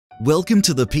Welcome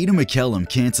to the Peter MacCallum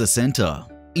Cancer Centre.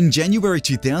 In January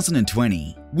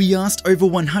 2020, we asked over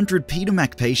 100 Peter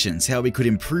Mac patients how we could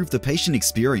improve the patient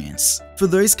experience for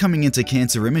those coming into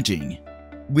cancer imaging.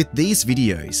 With these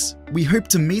videos, we hope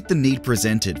to meet the need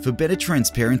presented for better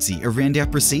transparency around our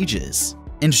procedures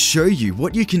and show you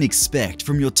what you can expect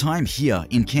from your time here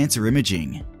in cancer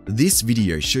imaging. This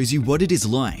video shows you what it is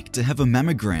like to have a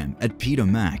mammogram at Peter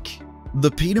Mac. The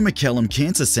Peter MacCallum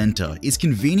Cancer Centre is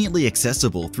conveniently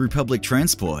accessible through public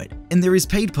transport, and there is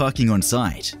paid parking on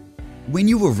site. When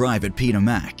you arrive at Peter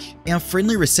Mac, our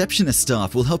friendly receptionist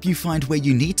staff will help you find where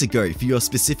you need to go for your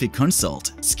specific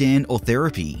consult, scan or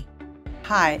therapy.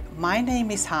 Hi, my name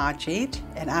is Harjeet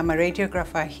and I'm a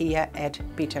radiographer here at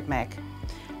Peter Mac.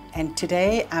 And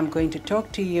today I'm going to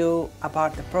talk to you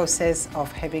about the process of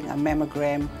having a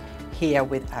mammogram here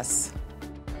with us.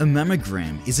 A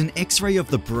mammogram is an X-ray of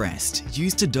the breast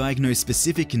used to diagnose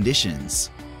specific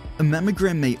conditions. A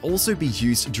mammogram may also be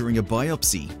used during a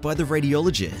biopsy by the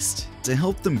radiologist to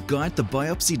help them guide the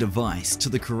biopsy device to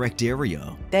the correct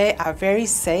area. They are very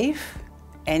safe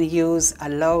and use a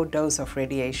low dose of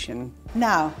radiation.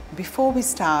 Now, before we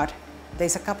start,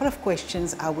 there's a couple of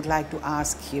questions I would like to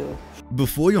ask you.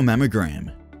 Before your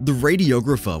mammogram, the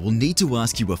radiographer will need to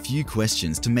ask you a few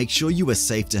questions to make sure you are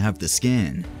safe to have the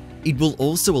scan. It will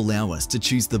also allow us to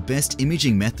choose the best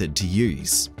imaging method to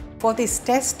use. For this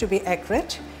test to be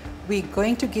accurate, we're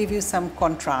going to give you some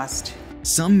contrast.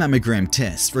 Some mammogram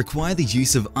tests require the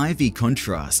use of IV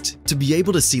contrast to be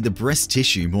able to see the breast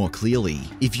tissue more clearly.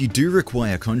 If you do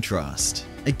require contrast,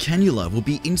 a cannula will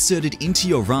be inserted into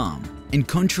your arm and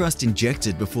contrast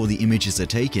injected before the images are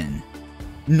taken.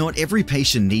 Not every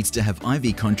patient needs to have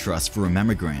IV contrast for a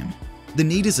mammogram. The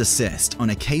need is assessed on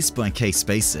a case-by-case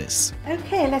basis.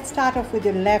 Okay, let's start off with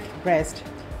your left breast.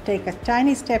 Take a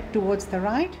tiny step towards the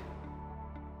right.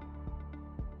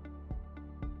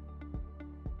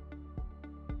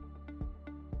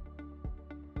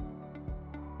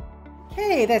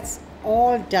 Okay, that's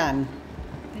all done.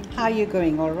 How are you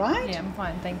going, all right? Yeah, I'm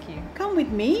fine, thank you. Come with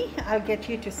me, I'll get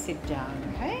you to sit down,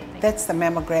 okay? That's the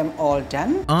mammogram all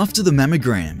done. After the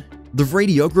mammogram, the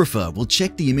radiographer will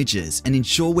check the images and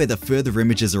ensure whether further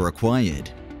images are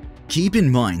required. Keep in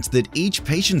mind that each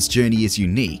patient's journey is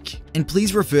unique, and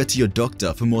please refer to your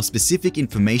doctor for more specific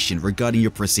information regarding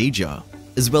your procedure,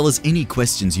 as well as any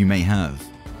questions you may have.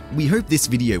 We hope this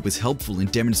video was helpful in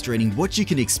demonstrating what you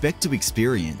can expect to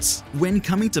experience when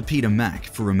coming to Peter Mac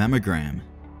for a mammogram.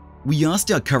 We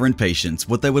asked our current patients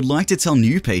what they would like to tell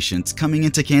new patients coming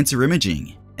into cancer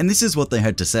imaging, and this is what they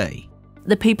had to say.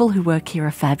 The people who work here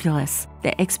are fabulous.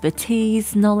 Their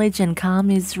expertise, knowledge and calm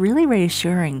is really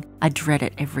reassuring. I dread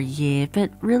it every year,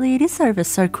 but really it is over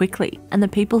so quickly, and the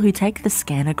people who take the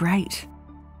scan are great.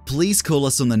 Please call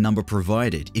us on the number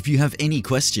provided if you have any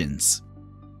questions.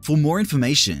 For more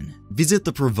information, visit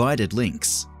the provided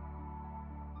links.